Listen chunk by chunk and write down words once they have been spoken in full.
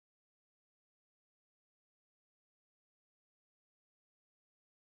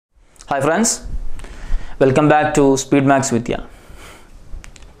Hi friends, welcome back to Speed Max Vidya.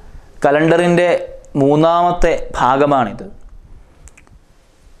 കലണ്ടറിൻ്റെ മൂന്നാമത്തെ ഭാഗമാണിത്.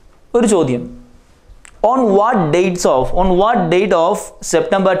 ഒരു ചോദ്യം. On what date of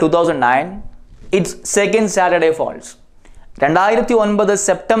September 2009 its second Saturday falls? 2009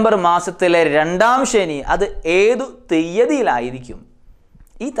 September മാസത്തിലെ രണ്ടാം ശനി അത് ഏതു തീയതിയിലായിരിക്കും?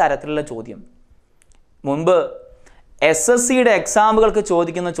 ഈ തരത്തിലുള്ള ചോദ്യം മുൻപ് SSCയുടെ എക്സാമുകൾക്ക്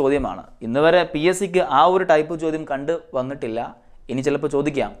ചോദിക്കുന്ന ചോദ്യമാണ്. ഇന്ന് വരെ PSCക്ക് ആ ഒരു ടൈപ്പ് ചോദ്യം കണ്ടു വന്നിട്ടില്ല. ഇനി ചിലപ്പോൾ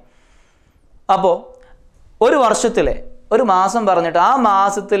ചോദിക്കാം. അപ്പോൾ ഒരു വർഷത്തിലെ ഒരു മാസം പറഞ്ഞിട്ട് ആ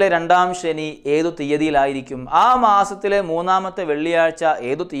മാസത്തിലെ രണ്ടാം ശനി ഏതു തീയതിയിലായിരിക്കും, ആ മാസത്തിലെ മൂന്നാമത്തെ വെള്ളിയാഴ്ച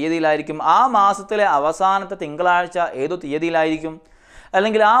ഏതു തീയതിയിലായിരിക്കും, ആ മാസത്തിലെ അവസാനത്തെ തിങ്കളാഴ്ച ഏതു തീയതിയിലായിരിക്കും,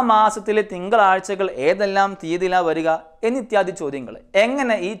 അല്ലെങ്കിൽ ആ മാസത്തിലെ തിങ്കളാഴ്ചകൾ ഏതെല്ലാം തീയതിയിലാണ് വരിക എന്നിത്യാദി ചോദ്യങ്ങൾ.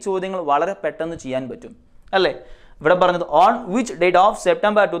 എങ്ങനെ ഈ ചോദ്യങ്ങൾ വളരെ പെട്ടെന്ന് ചെയ്യാൻ പറ്റും അല്ലേ? ഇവിടെ പറഞ്ഞത് on which date of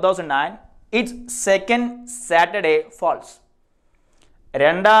September 2009 it's second Saturday false.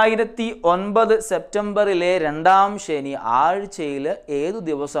 2009 സെപ്റ്റംബറിലെ രണ്ടാം ശനി ആഴ്ചയിൽ ഏതു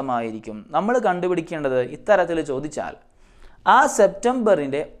ദിവസമായിരിക്കും? നമ്മൾ കണ്ടുപിടിക്കേണ്ടത് ഇത്തരത്തിൽ ചോദിച്ചാൽ ആ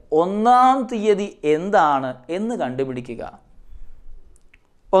സെപ്റ്റംബറിൻ്റെ 1-ാം തീയതി എന്താണ് എന്ന് കണ്ടുപിടിക്കുക.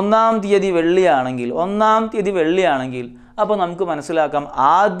 1-ാം തീയതി വെള്ളിയാണെങ്കിൽ അപ്പോൾ നമുക്ക് മനസ്സിലാക്കാം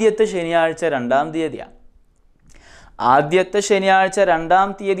ആദ്യത്തെ ശനിയാഴ്ച 2-ാം തീയതിയാണ്. ആദ്യത്തെ ശനിയാഴ്ച 2-ാം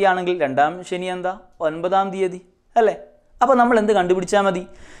തീയതിയാണെങ്കിൽ രണ്ടാം ശനി എന്താ? 9-ാം തീയതി അല്ലേ? അപ്പോൾ നമ്മൾ എന്ത് കണ്ടുപിടിച്ചാൽ മതി?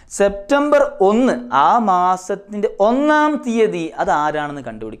 സെപ്റ്റംബർ 1 ആ മാസത്തിൻ്റെ 1-ാം തീയതി അത് ആരാണെന്ന്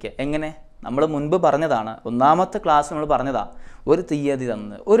കണ്ടുപിടിക്കുക. എങ്ങനെ? നമ്മൾ മുൻപ് പറഞ്ഞതാണ്, 1-ാമത്തെ ക്ലാസ് നമ്മൾ പറഞ്ഞതാണ്, ഒരു തീയതി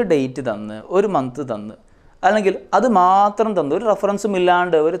തന്ന്, ഒരു ഡേറ്റ് തന്ന്, ഒരു മന്ത് തന്ന്, അല്ലെങ്കിൽ അത് മാത്രം തന്ന്, ഒരു റെഫറൻസും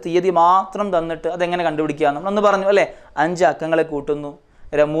ഇല്ലാണ്ട് ഒരു തീയതി മാത്രം തന്നിട്ട് അതെങ്ങനെ കണ്ടുപിടിക്കുക? നമ്മളൊന്ന് പറഞ്ഞു അല്ലേ? 5 അക്കങ്ങളെ കൂട്ടുന്നു,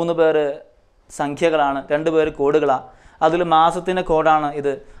 3 പേര് സംഖ്യകളാണ്, 2 പേര് കോഡുകളാണ്, അതിൽ മാസത്തിൻ്റെ കോഡാണ്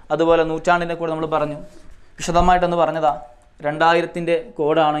ഇത്. അതുപോലെ നൂറ്റാണ്ടിൻ്റെ കോഡ് നമ്മൾ പറഞ്ഞു, വിശദമായിട്ടൊന്ന് പറഞ്ഞതാ. 2000ൻ്റെ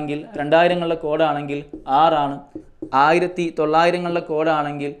കോഡാണെങ്കിൽ, 2000ങ്ങളുടെ കോഡാണെങ്കിൽ 6 1900ങ്ങളുടെ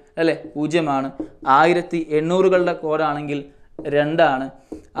കോഡാണെങ്കിൽ അല്ലേ 0, 1800കളുടെ കോഡാണെങ്കിൽ 2,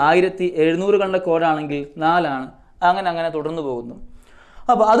 1700കളുടെ കോഡാണെങ്കിൽ 4, അങ്ങനെ തുടർന്ന് പോകുന്നു.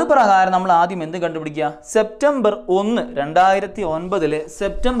 അപ്പോൾ അത് പ്രകാരം നമ്മൾ ആദ്യം എന്ത് കണ്ടുപിടിക്കുക? സെപ്റ്റംബർ 1 2009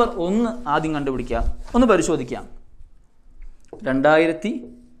 സെപ്റ്റംബർ 1 ആദ്യം കണ്ടുപിടിക്കുക. ഒന്ന് പരിശോധിക്കാം.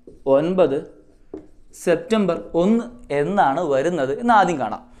 2009 സെപ്റ്റംബർ 1 എന്നാണ് വരുന്നത് എന്ന് ആദ്യം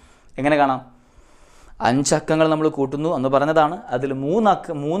കാണാം. എങ്ങനെ കാണാം? 5 അക്കങ്ങൾ നമ്മൾ കൂട്ടുന്നു എന്ന് പറഞ്ഞതാണ്. അതിൽ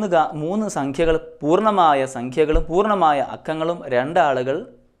 3 സംഖ്യകൾ പൂർണ്ണമായ സംഖ്യകളും പൂർണ്ണമായ അക്കങ്ങളും, 2 ആളുകൾ,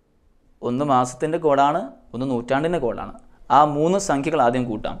 1 മാസത്തിൻ്റെ കോഡാണ്, 1 നൂറ്റാണ്ടിൻ്റെ കോഡാണ്. ആ 3 സംഖ്യകൾ ആദ്യം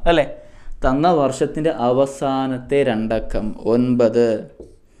കൂട്ടാം അല്ലേ? തന്ന വർഷത്തിൻ്റെ അവസാനത്തെ 2 അക്കം 9.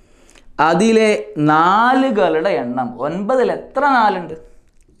 അതിലെ 4കളുടെ എണ്ണം 9ൽ എത്ര 4 ഉണ്ട്?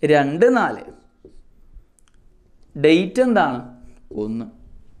 2 4. ഡേറ്റ് എന്താണ്? 1.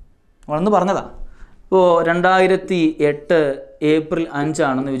 നമ്മളൊന്ന് പറഞ്ഞതാ. ഇപ്പോൾ 2008 ഏപ്രിൽ 5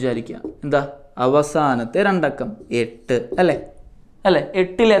 ആണെന്ന് വിചാരിക്കുക. എന്താ? അവസാനത്തെ 2 അക്കം 8 അല്ലേ?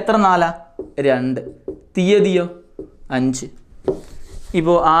 8ൽ എത്ര 4? 2. തീയതിയോ? 5.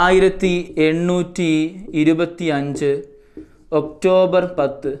 ഇപ്പോൾ 1825 ഒക്ടോബർ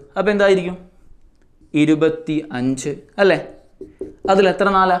 10. അപ്പോൾ എന്തായിരിക്കും? 25 അല്ലേ? അതിൽ എത്ര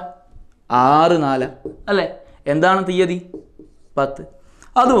 4? 6 4 അല്ലേ? എന്താണ് തീയതി? 10.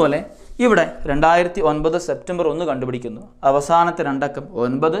 അതുപോലെ ഇവിടെ 2009 സെപ്റ്റംബർ 1 കണ്ടുപിടിക്കുന്നു. അവസാനത്തെ 2 അക്കം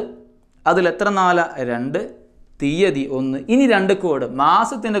 9. അതിൽ എത്ര 4? 2. തീയതി 1. ഇനി 2 കോഡ്,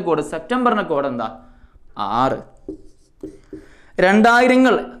 മാസത്തിൻ്റെ കോഡ്, സെപ്റ്റംബറിൻ്റെ കോഡ് എന്താ? 6.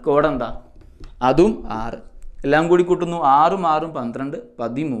 2000 കോഡ് എന്താ? അതും 6. എല്ലാം കൂടി കൂട്ടുന്നു. 6 6 12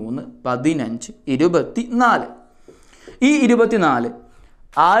 13 15 24. ഈ 24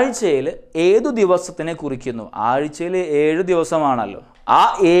 ആഴ്ചയിൽ ഏതു ദിവസത്തിനെ കുറിക്കുന്നു? ആഴ്ചയിൽ 7 ദിവസമാണല്ലോ. ആ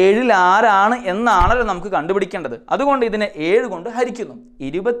 7ൽ ആരാണ് എന്നാണല്ലോ നമുക്ക് കണ്ടുപിടിക്കേണ്ടത്. അതുകൊണ്ട് ഇതിനെ 7 കൊണ്ട് ഹരിക്കുന്നു.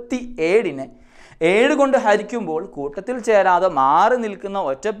 27നെ 7 കൊണ്ട് ഹരിക്കുമ്പോൾ കൂട്ടത്തിൽ ചേരാതെ മാറി നിൽക്കുന്ന,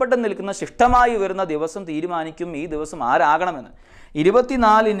 ഒറ്റപ്പെട്ട് നിൽക്കുന്ന, ശിഷ്ടമായി വരുന്ന ദിവസം തീരുമാനിക്കും ഈ ദിവസം ആരാകണമെന്ന്.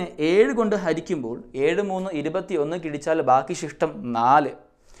 24നെ 7 കൊണ്ട് ഹരിക്കുമ്പോൾ 7 3 21 കിടിച്ചാൽ ബാക്കി ശിഷ്ടം 4.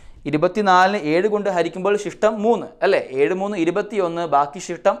 24നെ 7 കൊണ്ട് ഹരിക്കുമ്പോൾ ശിഷ്ടം 3 അല്ലേ? 7 3 21, ബാക്കി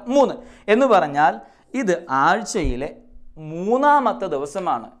ശിഷ്ടം 3 എന്ന് പറഞ്ഞാൽ ഇത് ആഴ്ചയിലെ 3-ാമത്തെ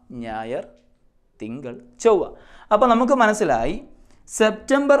ദിവസമാണ്. ഞായർ, തിങ്കൾ, ചൊവ്വ. അപ്പോൾ നമുക്ക് മനസ്സിലായി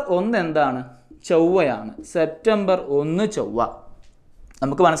സെപ്റ്റംബർ 1 എന്താണ്? ചൊവ്വയാണ്. സെപ്റ്റംബർ 1 ചൊവ്വ.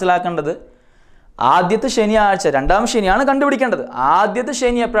 നമുക്ക് മനസ്സിലാക്കേണ്ടത് ആദ്യത്തെ ശനിയാഴ്ച, 2-ാം ശനിയാണ് കണ്ടുപിടിക്കേണ്ടത്. ആദ്യത്തെ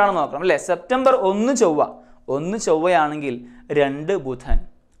ശനി എപ്പോഴാണ് നോക്കണം അല്ലേ? സെപ്റ്റംബർ 1 ചൊവ്വ. 1 ചൊവ്വയാണെങ്കിൽ 2 ബുധൻ,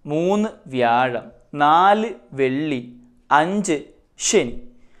 3 വ്യാഴം, 4 വെള്ളി, 5 ശനി.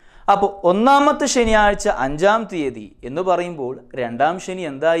 അപ്പോൾ ഒന്നാമത്തെ ശനിയാഴ്ച 5-ാം തീയതി എന്ന് പറയുമ്പോൾ രണ്ടാം ശനി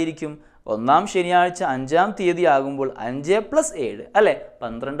എന്തായിരിക്കും? ഒന്നാം ശനിയാഴ്ച 5-ാം തീയതി ആകുമ്പോൾ 5 + 7 അല്ലേ,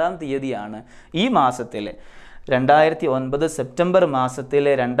 12-ാം തീയതിയാണ് ഈ മാസത്തിലെ 2009 സെപ്റ്റംബർ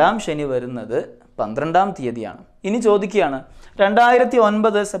മാസത്തിലെ രണ്ടാം ശനി വരുന്നത് 12-ാം തീയതിയാണ്. ഇനി ചോദിക്കുകയാണ്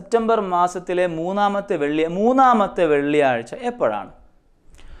 2009 സെപ്റ്റംബർ മാസത്തിലെ മൂന്നാമത്തെ വെള്ളിയാഴ്ച എപ്പോഴാണ്?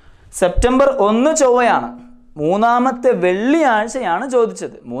 സെപ്റ്റംബർ 1 ചൊവ്വയാണ്. മൂന്നാമത്തെ വെള്ളിയാഴ്ചയാണ്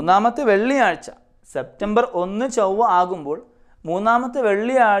ചോദിച്ചത്. മൂന്നാമത്തെ വെള്ളിയാഴ്ച സെപ്റ്റംബർ 1 ചൊവ്വ ആകുമ്പോൾ മൂന്നാമത്തെ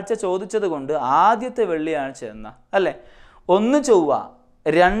വെള്ളിയാഴ്ച ചോദിച്ചത് കൊണ്ട് ആദ്യത്തെ വെള്ളിയാഴ്ച അല്ലേ? 1 ചൊവ്വ,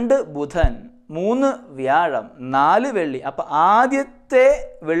 2 ബുധൻ, 3 വ്യാഴം, 4 വെള്ളി. അപ്പം ആദ്യത്തെ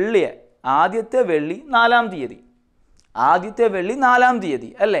വെള്ളി 4-ാം തീയതി. ആദ്യത്തെ വെള്ളി 4-ാം തീയതി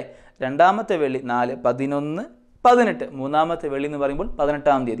അല്ലേ? രണ്ടാമത്തെ വെള്ളി 4, 11, 18. മൂന്നാമത്തെ വെള്ളി എന്ന് പറയുമ്പോൾ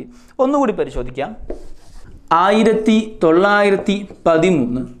 18-ാം തീയതി. ഒന്നുകൂടി പരിശോധിക്കാം.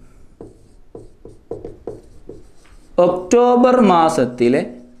 1913 ഒക്ടോബർ മാസത്തിലെ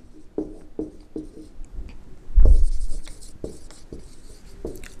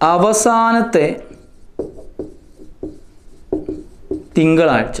അവസാനത്തെ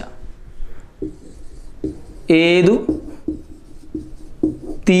തിങ്കളാഴ്ച ഏതു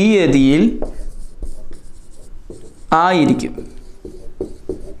തീയതിയിൽ ആയിരിക്കും?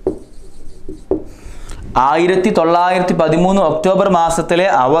 1913 ഒക്ടോബർ മാസത്തിലെ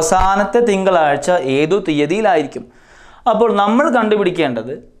അവസാനത്തെ തിങ്കളാഴ്ച ഏതു തീയതിയിലായിരിക്കും? അപ്പോൾ നമ്മൾ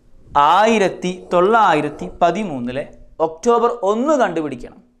കണ്ടുപിടിക്കേണ്ടത് 1913 ഒക്ടോബർ 1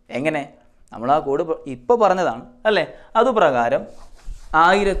 കണ്ടുപിടിക്കണം. എങ്ങനെ? നമ്മൾ ആ കോഡ് ഇപ്പോൾ പറഞ്ഞതാണ് അല്ലേ? അതുപ്രകാരം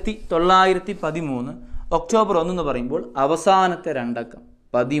 1913 ഒക്ടോബർ 1 എന്ന് പറയുമ്പോൾ അവസാനത്തെ 2 അക്കം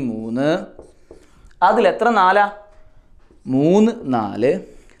 13. അതിലെത്ര 4? 3, 4.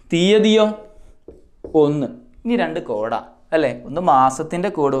 തീയതിയോ 1. ഇനി 2 കോഡാ അല്ലേ? ഒന്ന് മാസത്തിൻ്റെ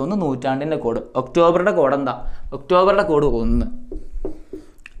കോഡ്, ഒന്ന് നൂറ്റാണ്ടിൻ്റെ കോഡ്. ഒക്ടോബറുടെ കോഡ് എന്താ? ഒക്ടോബറുടെ കോഡ് 1.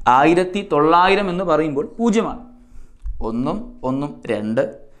 1900 എന്ന് പറയുമ്പോൾ 0 ആണ്. 1, 1, 2,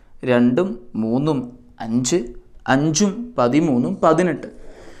 2, 3, 5, 5, 13, 18.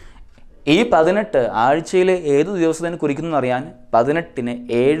 ഈ 18 ആഴ്ചയിലെ ഏത് ദിവസത്തിന് കുറിക്കുന്നു അറിയാൻ 18നെ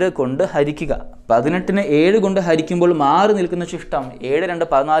 7 കൊണ്ട് ഹരിക്കുക. 18നെ 7 കൊണ്ട് ഹരിക്കുമ്പോൾ മാറി നിൽക്കുന്ന ശിഷ്ടം 7, 2,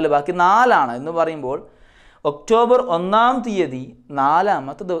 14, ബാക്കി 4 ആണ് എന്ന് പറയുമ്പോൾ ഒക്ടോബർ 1-ാം തീയതി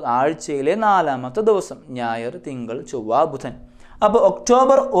ആഴ്ചയിലെ 4-ാമത്തെ ദിവസം, ഞായർ, തിങ്കൾ, ചൊവ്വ, ബുധൻ. അപ്പോൾ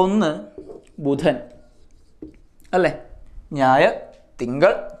ഒക്ടോബർ 1 ബുധൻ അല്ലേ? ഞായർ,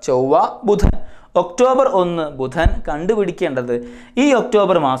 തിങ്കൾ, ചൊവ്വ, ബുധൻ. ഒക്ടോബർ 1 ബുധൻ കണ്ടുപിടിക്കേണ്ടത് ഈ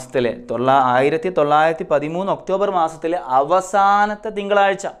ഒക്ടോബർ മാസത്തിലെ 1913 ഒക്ടോബർ മാസത്തിലെ അവസാനത്തെ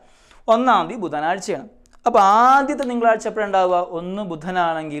തിങ്കളാഴ്ച 1-ാം തീയതി ബുധനാഴ്ചയാണ്. അപ്പോൾ ആദ്യത്തെ തിങ്കളാഴ്ച എപ്പോഴുണ്ടാവുക? 1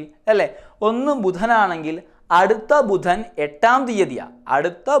 ബുധനാണെങ്കിൽ അല്ലേ? 1 ബുധനാണെങ്കിൽ അടുത്ത ബുധൻ 8-ാം തീയതിയാണ്.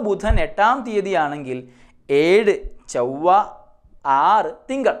 അടുത്ത ബുധൻ 8-ാം തീയതിയാണെങ്കിൽ 7 ചൊവ്വ, 6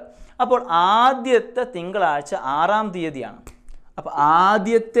 തിങ്കൾ. അപ്പോൾ ആദ്യത്തെ തിങ്കളാഴ്ച 6-ാം തീയതിയാണ്. അപ്പോൾ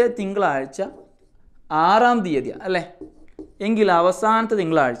ആദ്യത്തെ തിങ്കളാഴ്ച 6-ാം തീയതിയാണ് അല്ലേ? എങ്കിൽ അവസാനത്തെ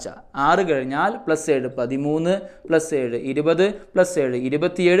തിങ്കളാഴ്ച 6 കഴിഞ്ഞാൽ +7 13 +7 20 +7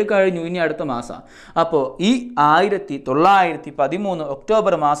 27 കഴിഞ്ഞു. ഇനി അടുത്ത മാസം. അപ്പോൾ ഈ 1913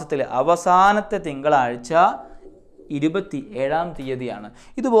 ഒക്ടോബർ മാസത്തിലെ അവസാനത്തെ തിങ്കളാഴ്ച 27-ാം തീയതിയാണ്.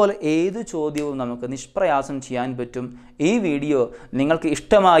 ഇതുപോലെ ഏത് ചോദ്യവും നമുക്ക് നിഷ്പ്രയാസം ചെയ്യാൻ പറ്റും. ഈ വീഡിയോ നിങ്ങൾക്ക്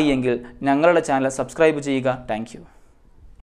ഇഷ്ടമായി എങ്കിൽ ഞങ്ങളുടെ ചാനൽ സബ്സ്ക്രൈബ് ചെയ്യുക. Thank you.